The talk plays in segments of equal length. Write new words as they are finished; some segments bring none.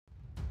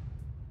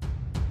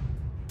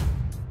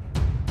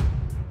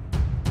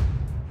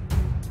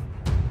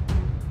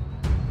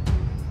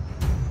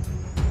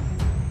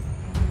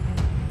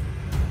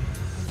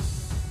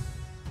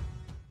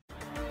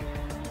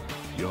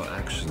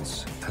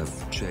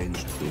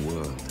changed the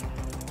world.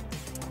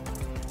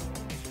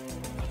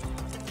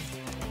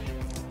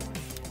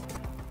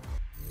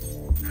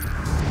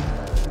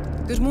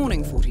 Good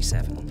morning,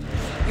 47.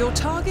 Your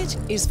target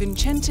is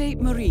Vincente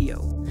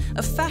Murillo,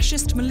 a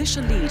fascist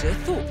militia leader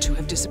thought to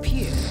have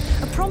disappeared.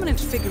 A prominent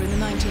figure in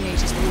the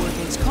 1980s war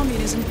against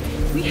communism,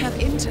 we have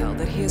intel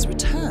that he has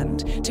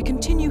returned to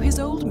continue his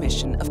old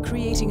mission of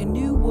creating a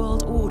new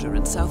world order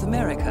in South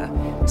America,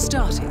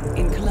 starting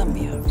in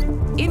Colombia.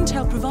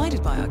 Intel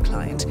provided by our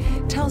client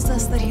tells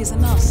us that he is a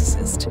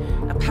narcissist,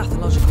 a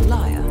pathological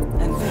liar,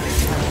 and very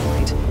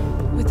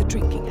paranoid, with a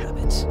drinking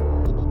habit.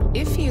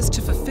 If he is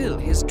to fulfill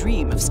his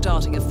dream of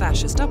starting a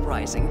fascist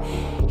uprising,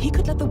 he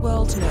could let the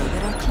world know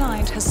that our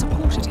client has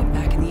supported him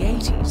back in the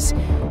 80s.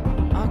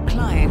 Our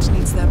client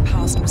needs their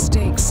past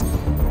mistakes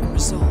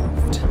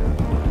resolved.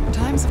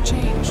 Times have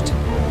changed,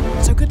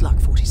 so good luck,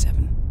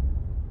 47.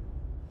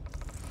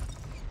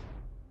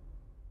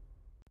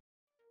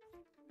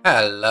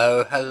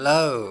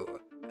 Hello,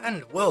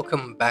 and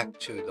welcome back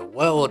to the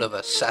world of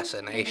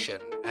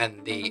assassination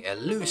and the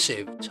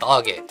elusive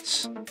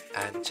targets.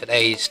 And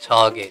today's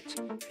target,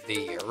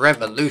 the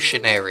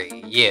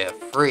Revolutionary Year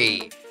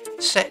 3,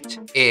 set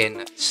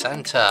in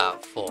Santa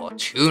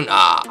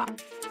Fortuna.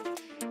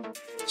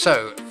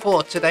 So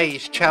for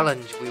today's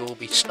challenge, we will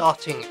be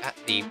starting at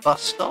the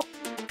bus stop,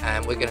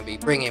 and we're going to be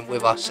bringing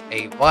with us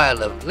a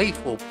vial of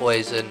lethal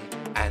poison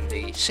and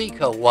the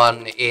Seeker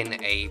 1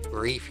 in a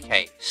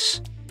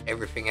briefcase.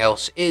 Everything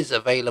else is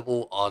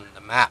available on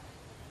the map.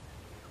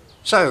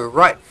 So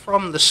right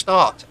from the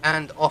start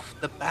and off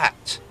the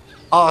bat,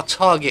 our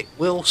target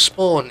will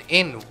spawn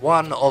in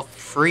one of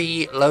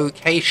 3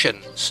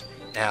 locations.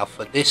 Now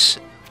for this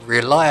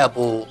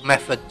reliable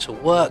method to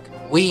work,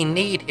 we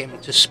need him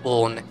to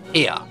spawn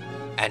here,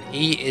 and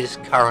he is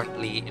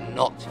currently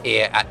not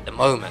here at the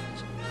moment.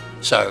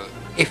 So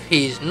if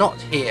he's not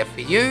here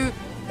for you,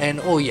 then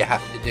all you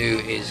have to do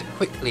is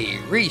quickly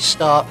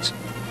restart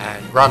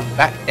and run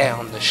back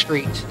down the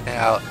street.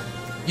 Now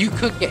you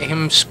could get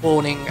him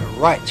spawning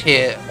right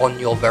here on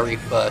your very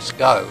first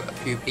go. A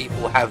few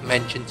people have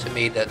mentioned to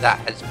me that that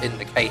has been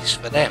the case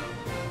for them.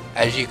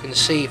 As you can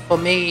see, for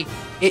me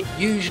it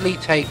usually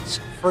takes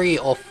 3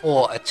 or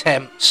 4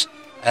 attempts,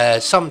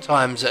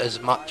 sometimes as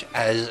much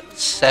as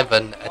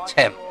 7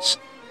 attempts,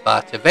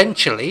 but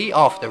eventually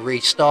after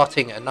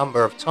restarting a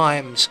number of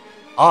times,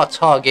 our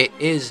target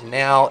is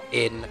now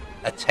in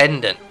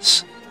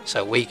attendance,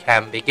 so we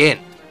can begin.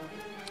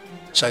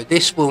 So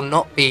this will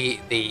not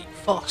be the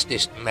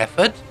fastest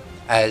method,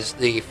 as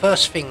the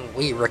first thing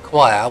we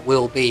require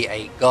will be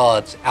a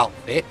guard's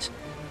outfit,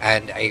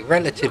 and a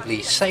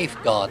relatively safe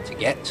guard to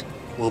get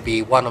will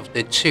be one of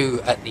the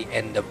 2 at the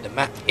end of the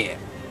map here.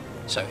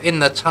 So in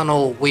the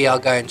tunnel we are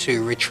going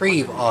to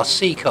retrieve our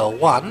Seeker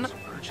 1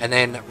 and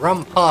then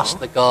run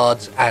past the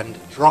guards and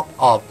drop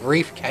our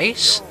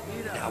briefcase.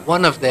 Now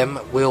one of them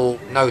will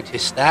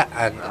notice that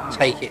and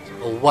take it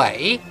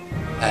away.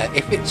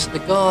 If it's the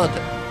guard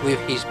with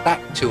his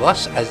back to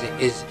us, as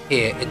it is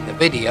here in the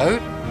video,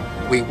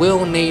 we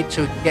will need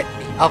to get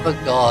the other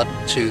guard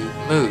to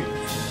move.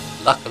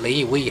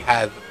 Luckily we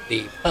have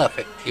the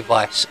perfect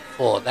device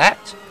for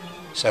that.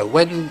 So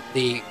when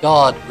the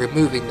guard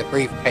removing the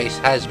briefcase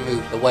has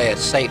moved away a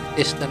safe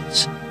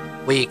distance,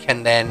 we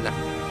can then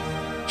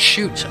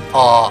shoot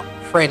our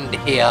friend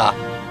here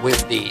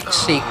with the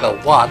Seeker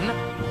 1,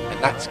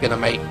 and that's going to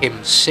make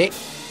him sick.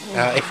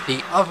 Now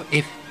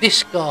if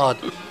this guard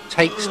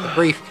takes the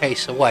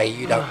briefcase away,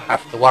 you don't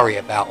have to worry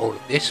about all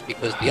of this,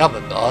 because the other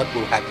guard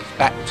will have his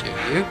back to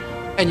you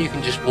and you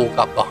can just walk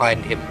up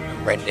behind him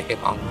and render him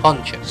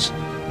unconscious.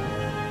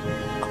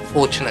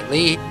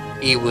 Unfortunately,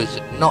 he was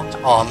not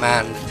our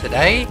man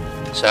today,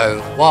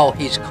 so while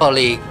his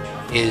colleague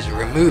is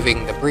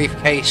removing the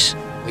briefcase,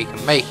 we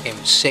can make him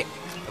sick,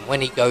 and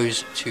when he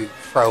goes to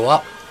throw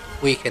up,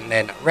 we can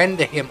then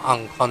render him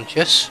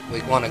unconscious.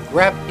 We want to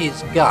grab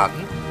his gun,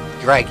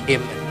 drag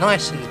him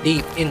nice and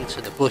deep into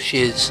the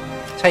bushes,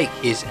 take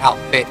his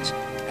outfit,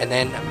 and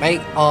then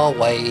make our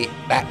way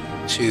back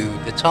to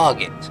the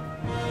target.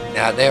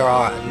 Now there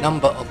are a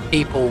number of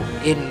people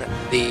in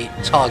the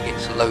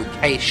target's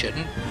location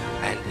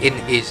and in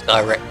his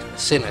direct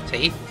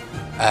vicinity,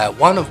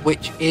 one of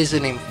which is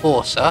an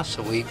enforcer,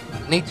 so we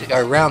need to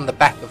go around the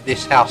back of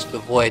this house to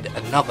avoid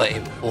another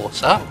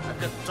enforcer.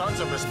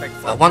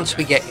 Once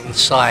we get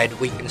inside,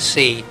 we can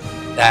see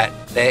that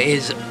there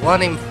is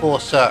one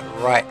enforcer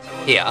right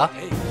here.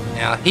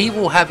 Now he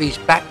will have his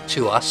back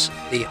to us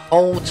the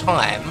whole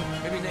time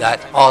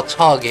that our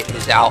target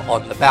is out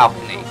on the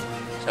balcony,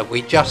 so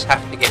we just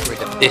have to get rid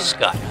of this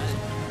guy.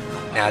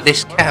 Now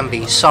this can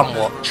be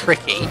somewhat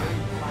tricky.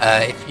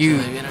 If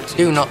you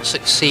do not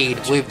succeed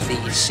with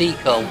the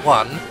Seeker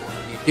 1,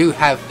 you do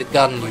have the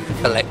gun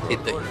you've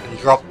collected that you can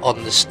drop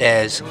on the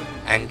stairs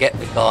and get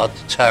the guard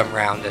to turn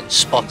around and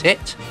spot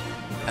it.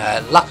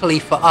 Luckily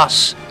for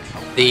us,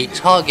 the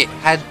target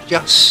had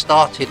just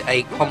started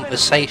a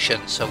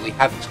conversation, so we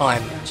have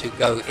time to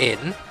go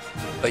in,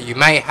 but you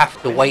may have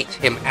to wait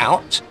him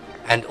out.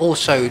 And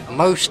also,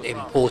 most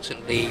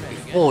importantly,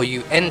 before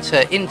you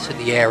enter into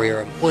the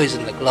area and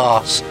poison the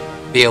glass,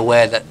 be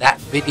aware that that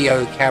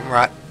video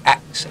camera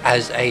acts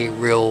as a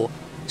real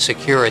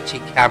security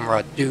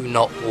camera. Do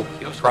not walk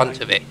in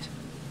front of it.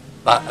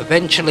 But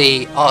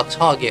eventually our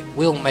target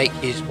will make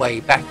his way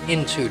back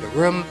into the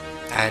room,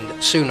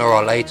 and sooner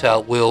or later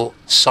will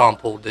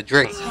sample the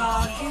drink.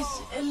 Target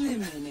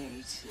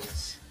eliminated.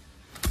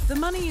 The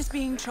money is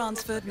being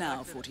transferred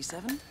now,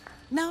 47.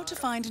 Now to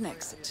find an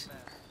exit.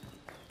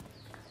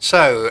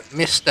 So,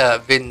 Mr.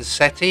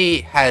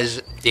 Vincetti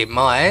has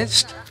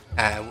demised,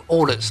 and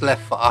all that's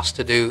left for us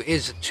to do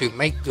is to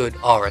make good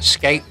our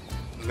escape,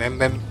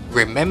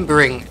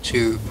 remembering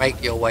to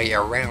make your way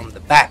around the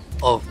back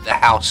of the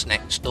house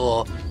next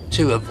door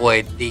to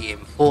avoid the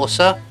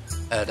enforcer,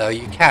 though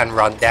you can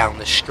run down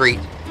the street,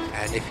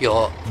 and if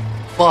you're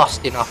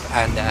fast enough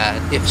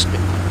and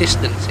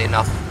distance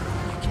enough,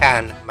 you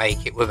can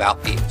make it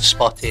without being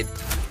spotted,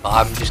 but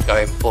I'm just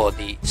going for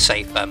the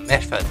safer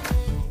method,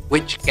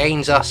 which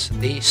gains us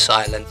the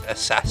Silent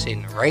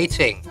Assassin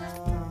rating.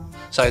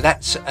 So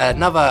that's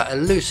another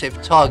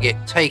elusive target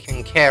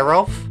taken care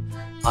of.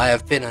 I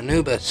have been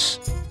Anubis,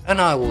 and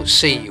I will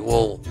see you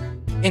all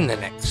in the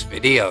next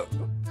video.